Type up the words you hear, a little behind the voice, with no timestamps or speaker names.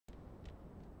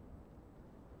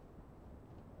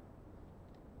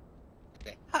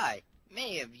Okay. Hi.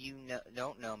 Many of you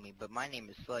don't know me, but my name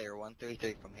is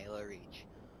Slayer133 from Halo Reach.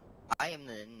 I am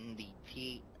in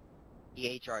the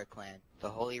THR clan, the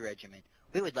Holy Regiment.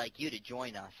 We would like you to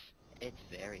join us. It's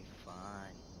very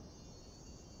fun.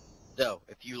 So,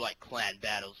 if you like clan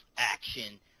battles,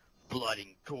 action, blood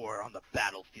and gore on the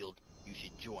battlefield, you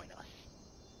should join us.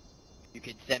 You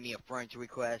can send me a friend's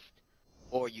request,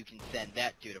 or you can send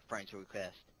that dude a friend's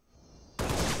request.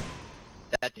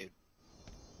 That dude.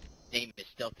 Name is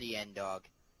Stealthy End Dog.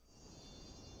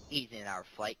 He's in our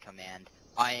flight command.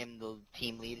 I am the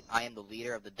team lead. I am the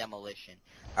leader of the demolition.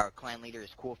 Our clan leader is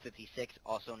Cool 56,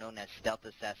 also known as Stealth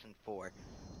Assassin 4.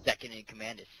 Second in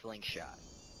command is Slingshot.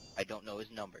 I don't know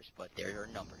his numbers, but there are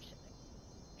numbers in it.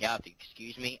 Yeah, if you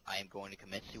excuse me, I am going to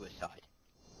commit suicide.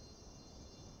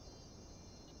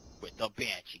 With the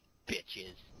Banshee,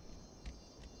 bitches.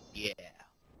 Yeah.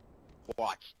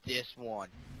 Watch this one.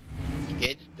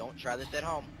 Kids, don't try this at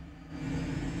home.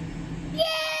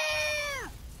 Yeah!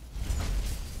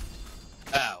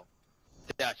 Oh,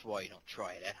 that's why you don't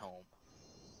try it at home.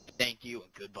 Thank you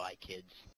and goodbye, kids.